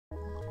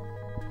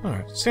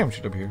Alright, sandwich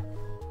it up here.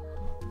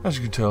 As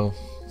you can tell,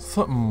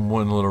 something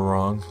went a little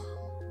wrong.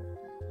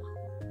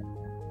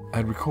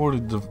 I'd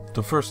recorded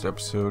the first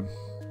episode,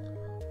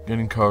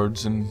 getting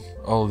cards and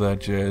all of that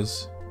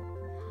jazz.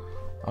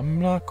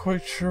 I'm not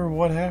quite sure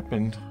what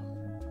happened.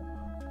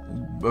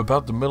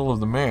 About the middle of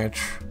the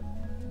match,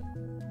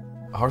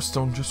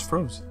 Hearthstone just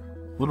froze.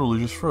 Literally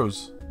just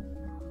froze.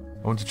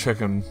 I went to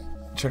check on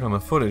the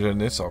footage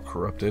and it's all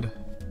corrupted.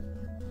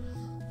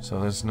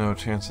 So there's no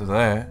chance of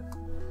that.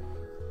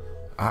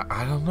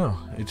 I don't know.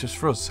 It just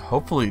froze.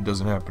 Hopefully it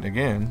doesn't happen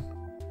again.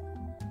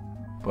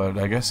 But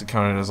I guess it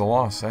counted as a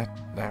loss.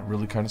 That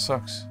really kind of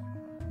sucks.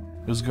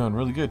 It was going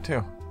really good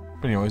too.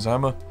 But anyways,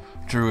 I'm a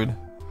druid.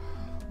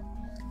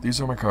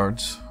 These are my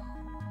cards.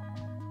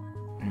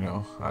 You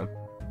know, I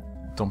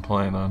don't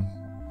plan on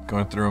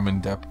going through them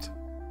in depth.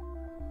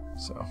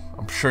 So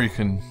I'm sure you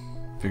can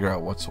figure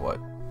out what's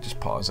what. Just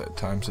pause at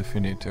times if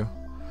you need to.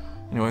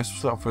 Anyways,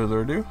 without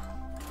further ado,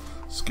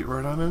 let's get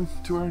right on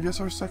into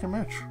our second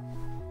match.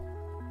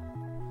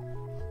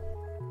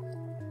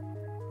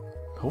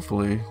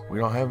 Hopefully, we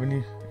don't have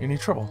any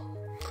trouble.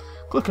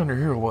 Click on your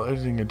hero while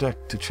editing a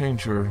deck to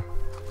change your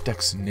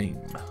deck's name.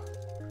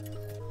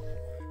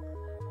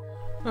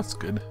 That's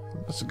good.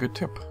 That's a good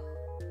tip.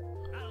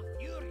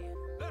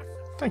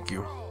 Thank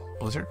you,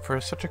 Blizzard,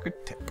 for such a good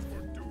tip.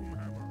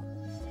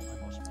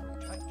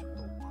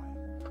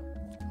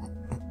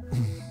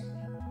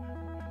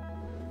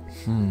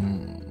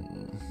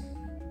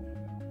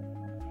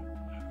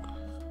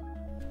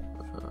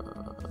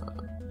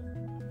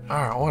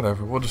 Alright,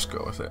 whatever. We'll just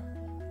go with it.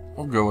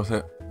 We'll go with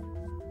it.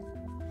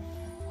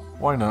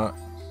 Why not?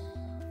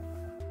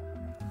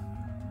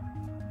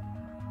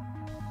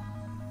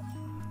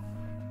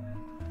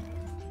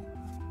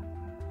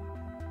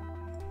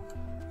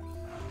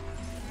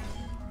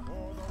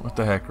 What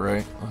the heck,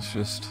 right? Let's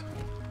just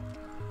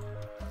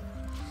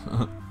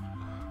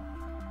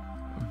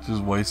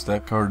just waste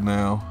that card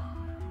now.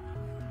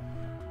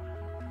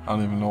 I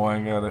don't even know why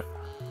I got it.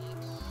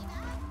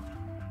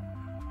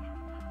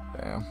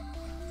 Damn.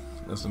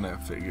 Doesn't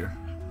that figure?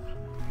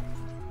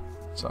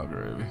 It's all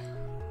gravy.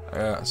 I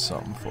got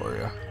something for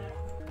you.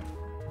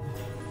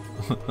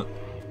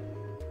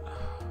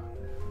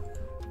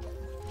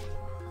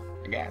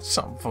 I got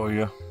something for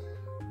you.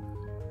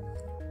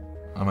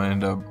 I'm gonna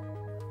end up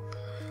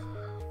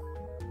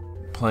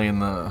playing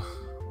the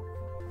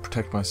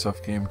protect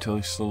myself game until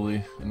he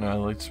slowly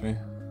annihilates me.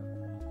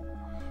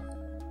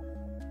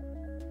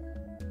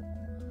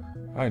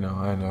 I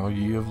know,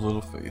 you have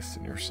little faith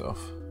in yourself.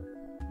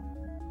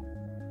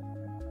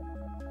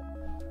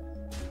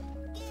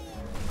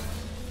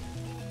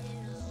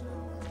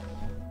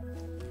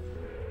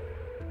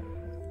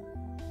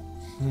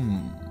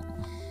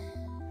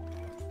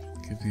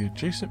 Give the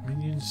adjacent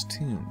minions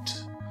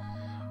tuned.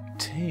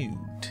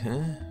 Tuned,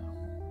 huh?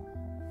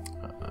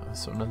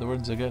 So in other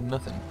words, I got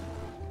nothing.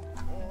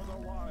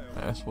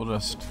 I guess we'll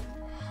just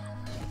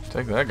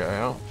take that guy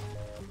out.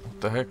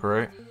 What the heck,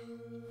 right?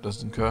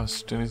 Doesn't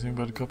cost anything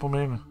but a couple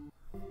mana.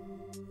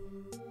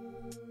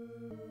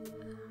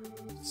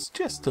 It's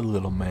just a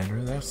little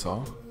mana, that's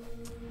all.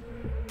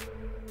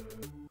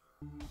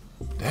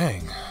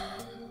 Dang.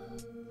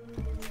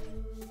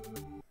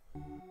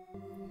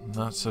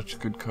 Not such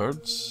good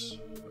cards,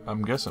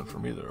 I'm guessing,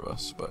 from either of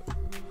us, but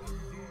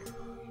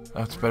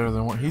that's better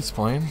than what he's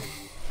playing.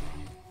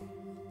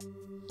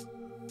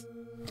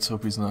 Let's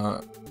hope he's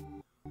not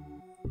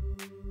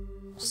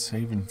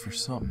saving for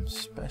something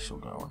special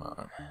going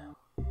on.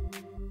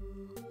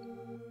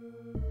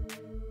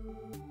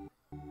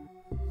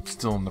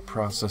 Still in the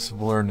process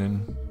of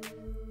learning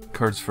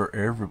cards for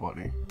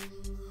everybody.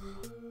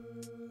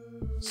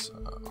 So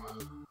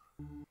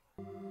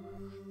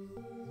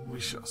we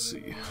shall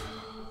see.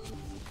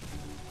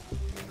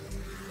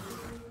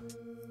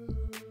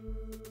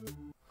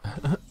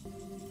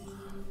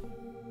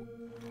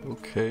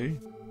 Okay.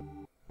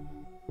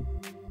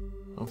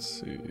 Let's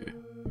see.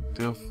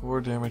 Deal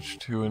 4 damage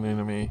to an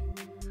enemy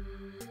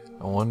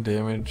and 1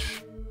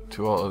 damage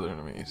to all other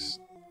enemies.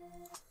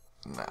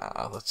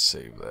 Nah, let's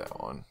save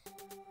that one.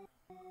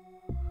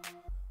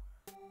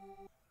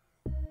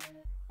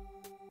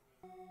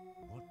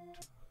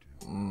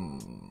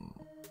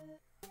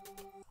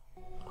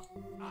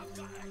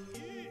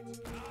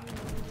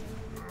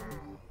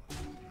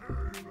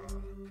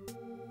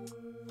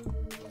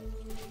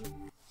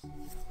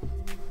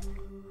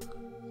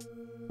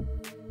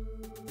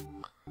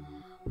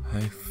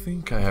 I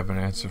think I have an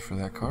answer for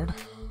that card.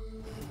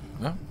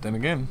 No, then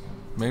again,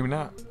 maybe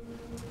not.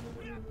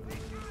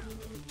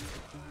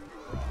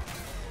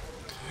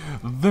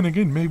 Then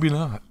again, maybe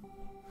not.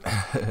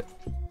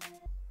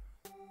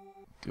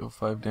 Deal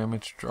 5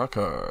 damage, draw a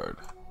card.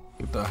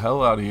 Get the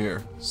hell out of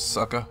here,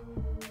 sucker.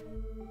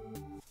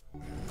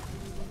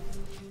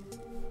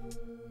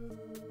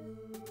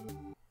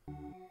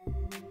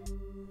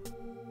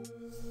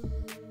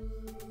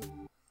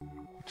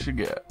 What you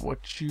got?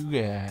 What you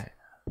got?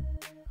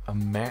 A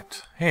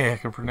Matt? Hey, I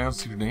can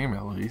pronounce your name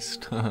at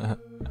least.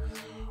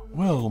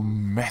 Well,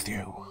 Matthew,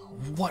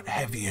 what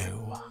have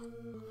you?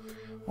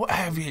 What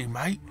have you,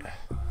 mate?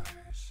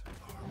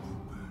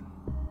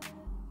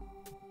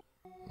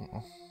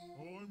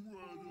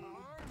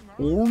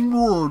 I'm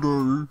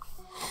ready.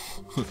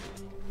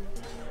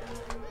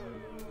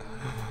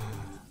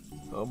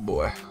 Oh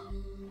boy.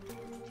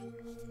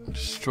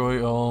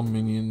 Destroy all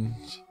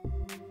minions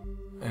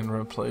and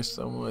replace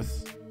them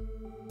with...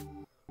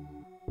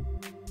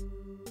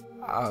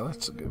 Ah,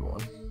 that's a good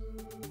one.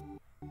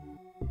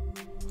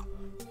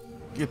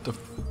 Get the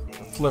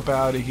flip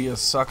out of here,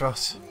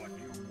 suckers.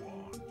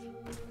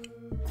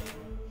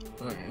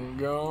 There you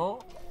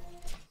go.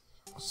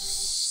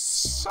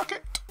 Suck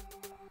it.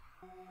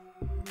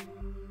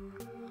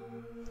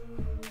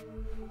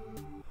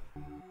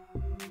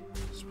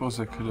 Suppose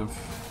I could have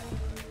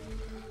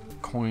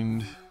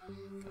coined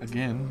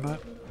again,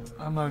 but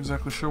I'm not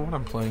exactly sure what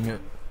I'm playing it.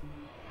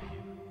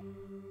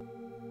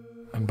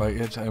 And by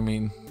it, I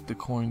mean the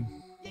coin.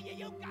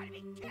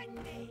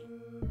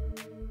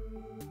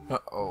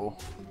 Uh-oh.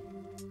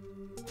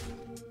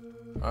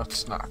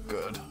 That's not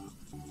good.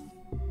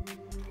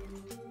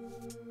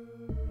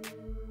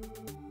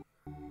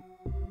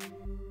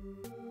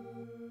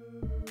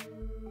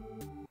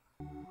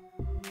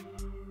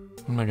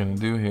 What am I gonna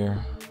do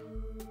here?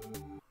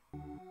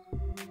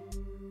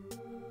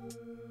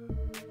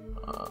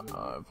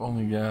 I've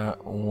only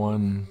got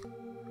one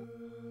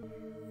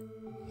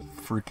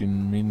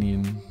freaking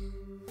minion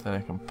that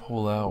I can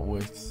pull out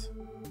with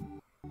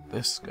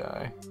this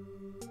guy.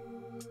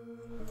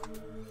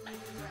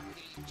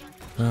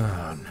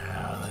 Oh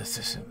no, this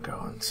isn't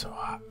going so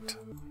hot.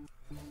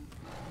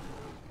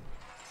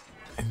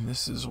 And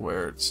this is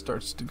where it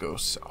starts to go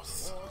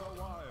south.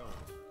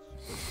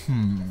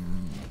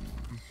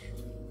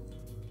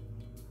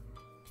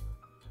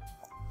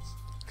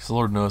 Because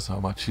Lord knows how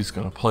much he's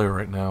gonna play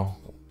right now.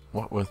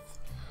 What with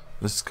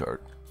this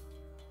card.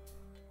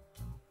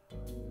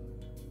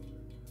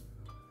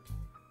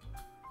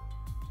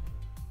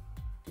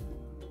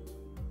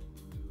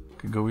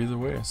 Could go either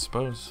way, I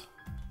suppose.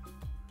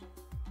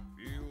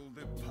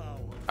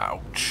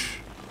 Ouch.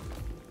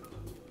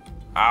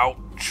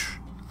 Ouch.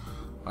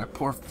 My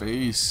poor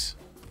face.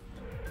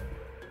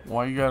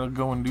 Why you gotta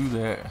go and do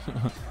that?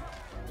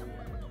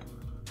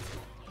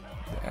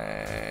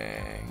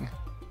 Dang.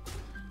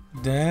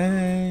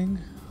 Dang.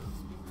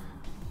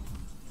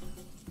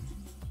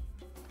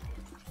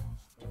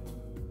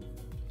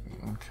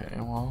 Okay,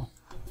 well.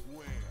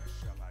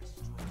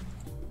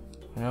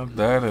 I have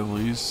that at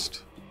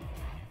least.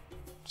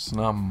 It's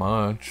not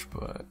much,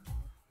 but.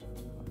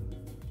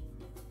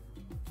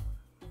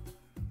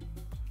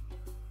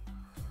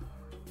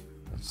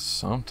 It's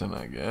something,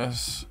 I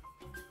guess.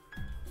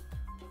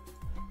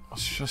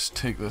 Let's just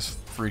take this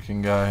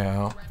freaking guy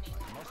out.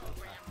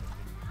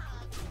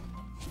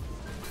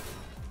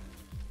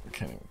 I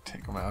can't even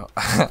take him out.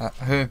 I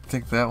didn't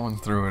think that one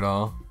through at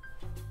all.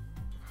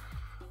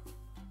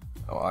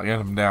 Oh, I got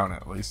him down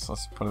at least.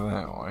 Let's put it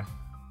that way.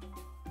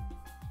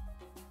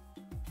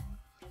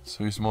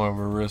 So he's more of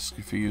a risk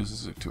if he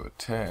uses it to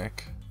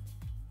attack.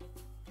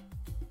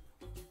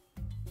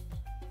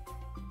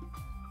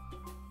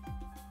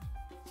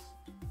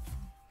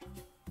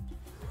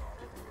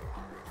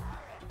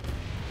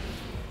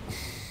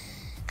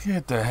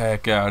 Get the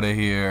heck out of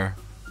here.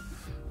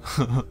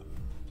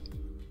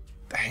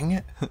 Dang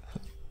it.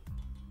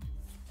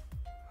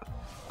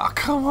 Oh,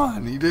 come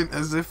on. You didn't,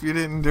 as if you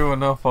didn't do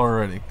enough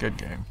already. Good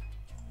game.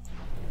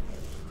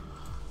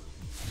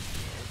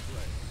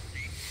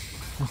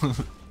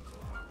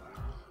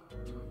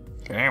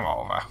 Game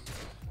over.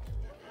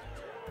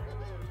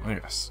 Look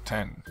at this.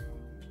 10.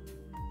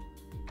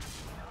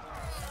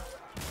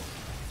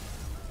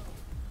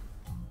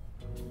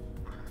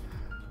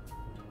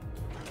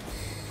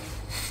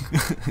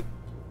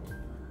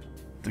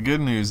 The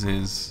good news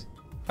is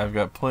I've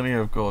got plenty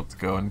of gold to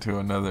go into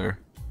another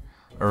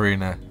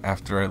arena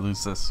after I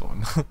lose this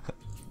one.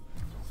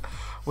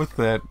 With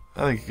that,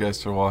 I thank you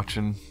guys for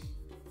watching.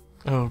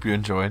 I hope you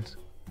enjoyed.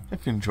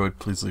 If you enjoyed,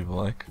 please leave a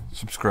like,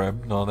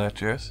 subscribe, and all that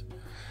jazz.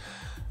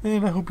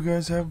 And I hope you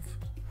guys have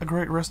a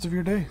great rest of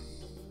your day.